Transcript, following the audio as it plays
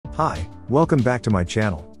Hi, welcome back to my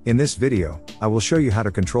channel. In this video, I will show you how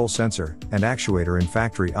to control sensor and actuator in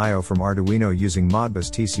factory I/O from Arduino using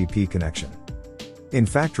Modbus TCP connection. In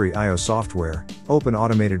factory I/O software, open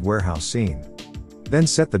automated warehouse scene. Then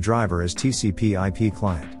set the driver as TCP IP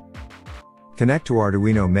client. Connect to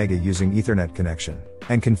Arduino Mega using Ethernet connection,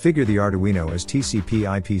 and configure the Arduino as TCP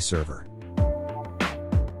IP server.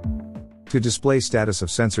 To display status of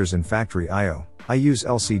sensors in factory I/O, I use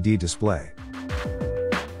LCD display.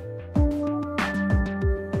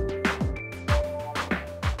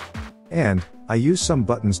 And, I use some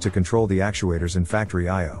buttons to control the actuators in factory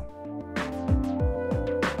I/O.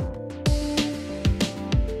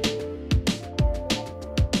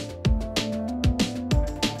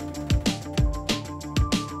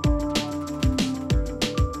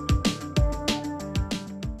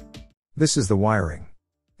 This is the wiring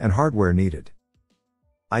and hardware needed.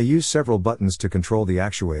 I use several buttons to control the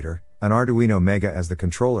actuator, an Arduino Mega as the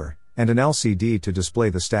controller, and an LCD to display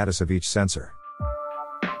the status of each sensor.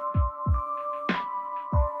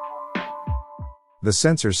 The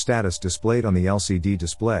sensor's status displayed on the LCD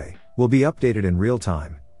display will be updated in real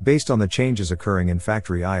time, based on the changes occurring in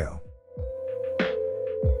factory I/O.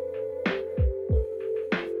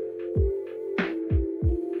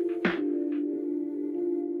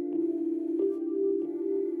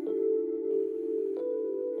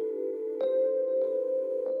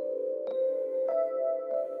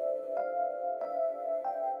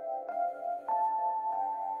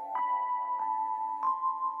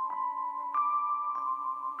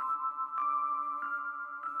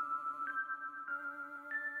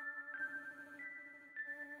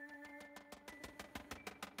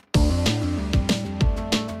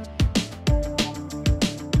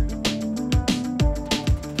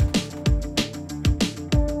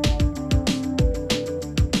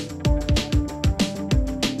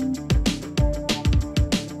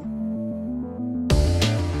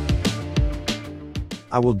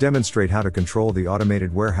 I will demonstrate how to control the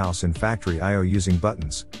automated warehouse in factory I/O using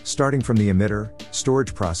buttons, starting from the emitter,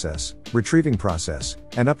 storage process, retrieving process,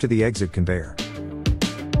 and up to the exit conveyor.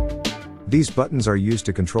 These buttons are used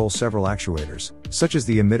to control several actuators, such as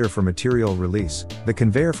the emitter for material release, the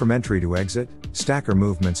conveyor from entry to exit, stacker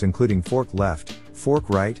movements including fork left, fork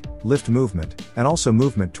right, lift movement, and also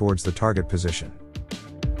movement towards the target position.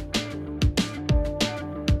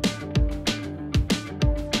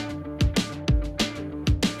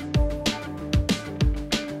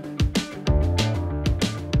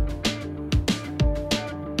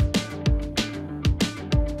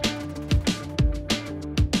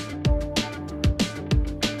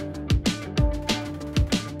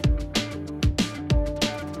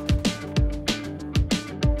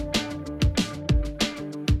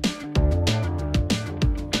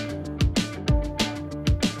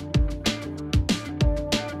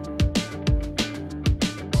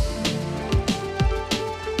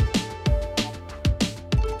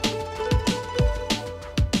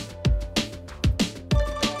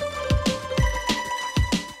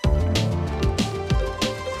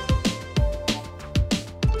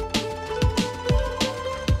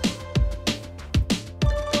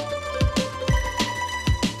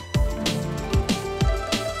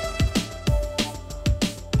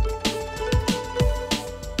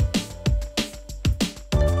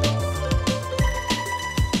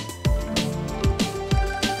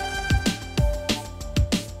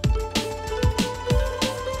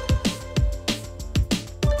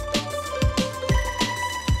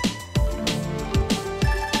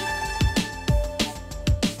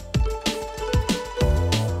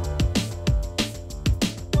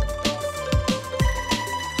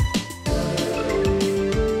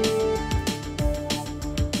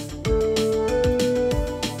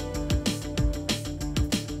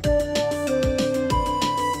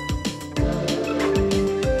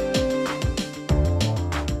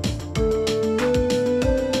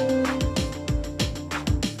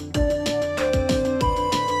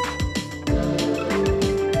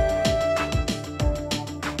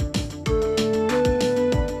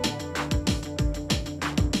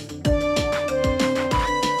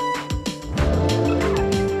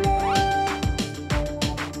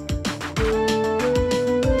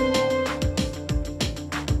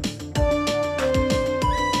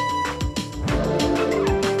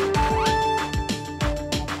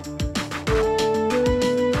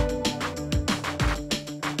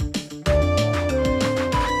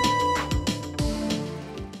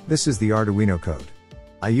 This is the Arduino Code.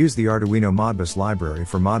 I use the Arduino Modbus library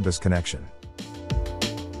for Modbus connection.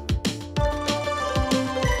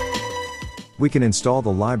 We can install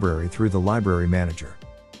the library through the library manager.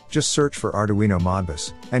 Just search for Arduino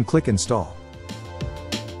Modbus, and click Install.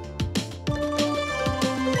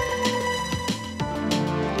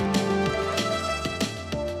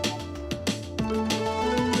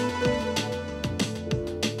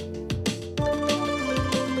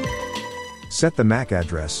 Set the MAC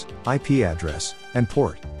address, IP address, and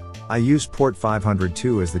port. I use port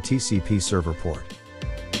 502 as the TCP server port.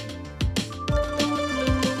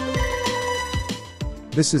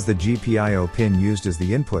 This is the GPIO pin used as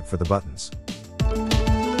the input for the buttons.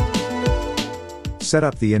 Set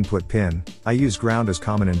up the input pin. I use ground as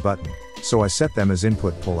common in button, so I set them as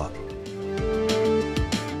input pull-up.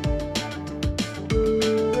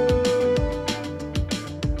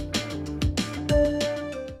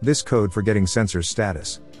 This code for getting sensors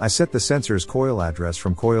status. I set the sensor's coil address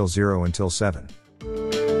from coil 0 until 7.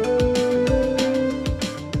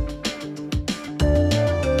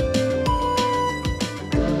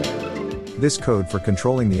 This code for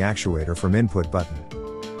controlling the actuator from input button.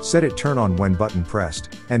 Set it turn on when button pressed,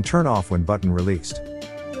 and turn off when button released.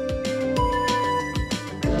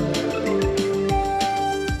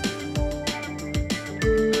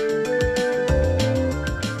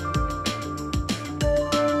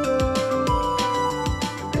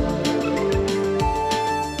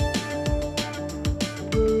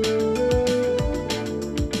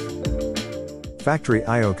 Factory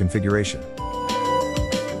I/O configuration.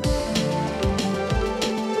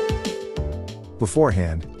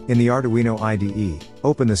 Beforehand, in the Arduino IDE,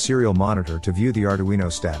 open the serial monitor to view the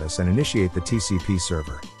Arduino status and initiate the TCP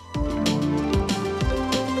server.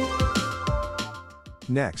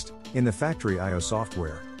 Next, in the Factory I/O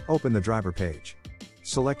software, open the driver page.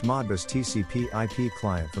 Select Modbus TCP IP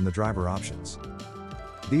client from the driver options.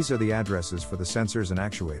 These are the addresses for the sensors and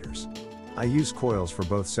actuators. I use coils for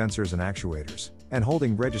both sensors and actuators, and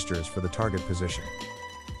holding registers for the target position.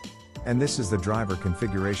 And this is the driver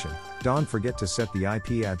configuration. Don't forget to set the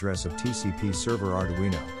IP address of TCP server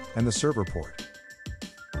Arduino, and the server port.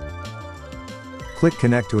 Click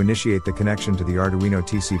Connect to initiate the connection to the Arduino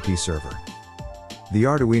TCP server. The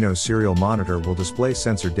Arduino serial monitor will display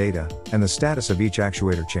sensor data, and the status of each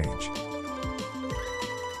actuator change.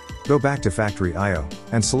 Go back to Factory I/O,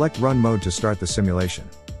 and select Run Mode to start the simulation.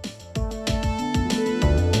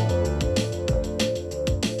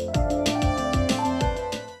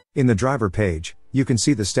 In the driver page, you can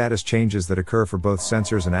see the status changes that occur for both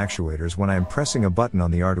sensors and actuators when I am pressing a button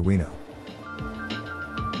on the Arduino.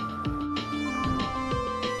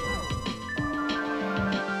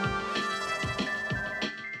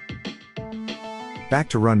 Back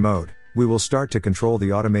to Run Mode, we will start to control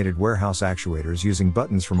the automated warehouse actuators using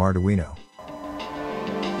buttons from Arduino.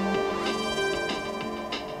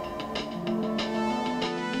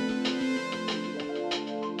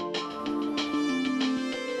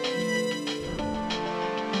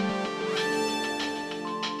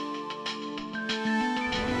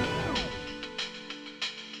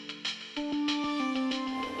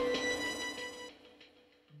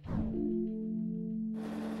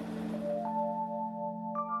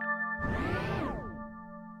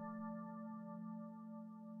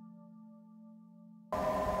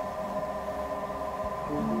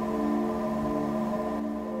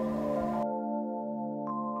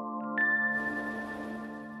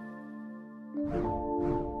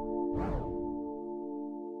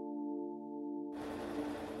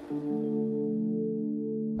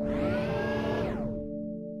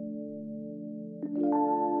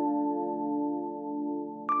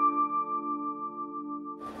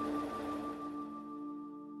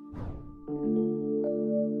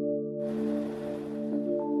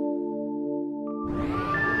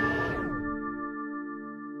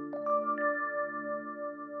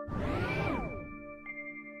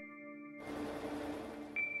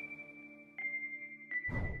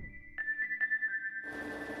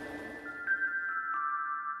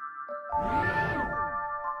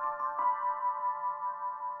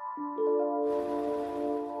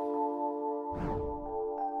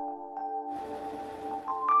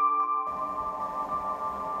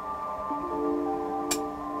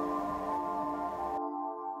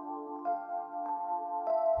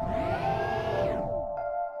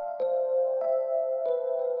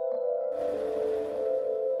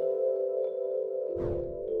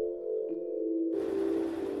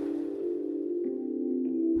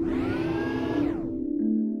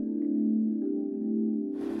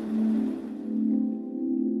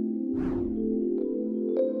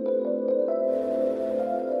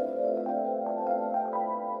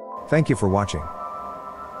 Thank you for watching.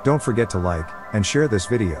 Don't forget to like and share this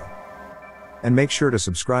video. And make sure to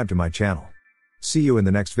subscribe to my channel. See you in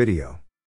the next video.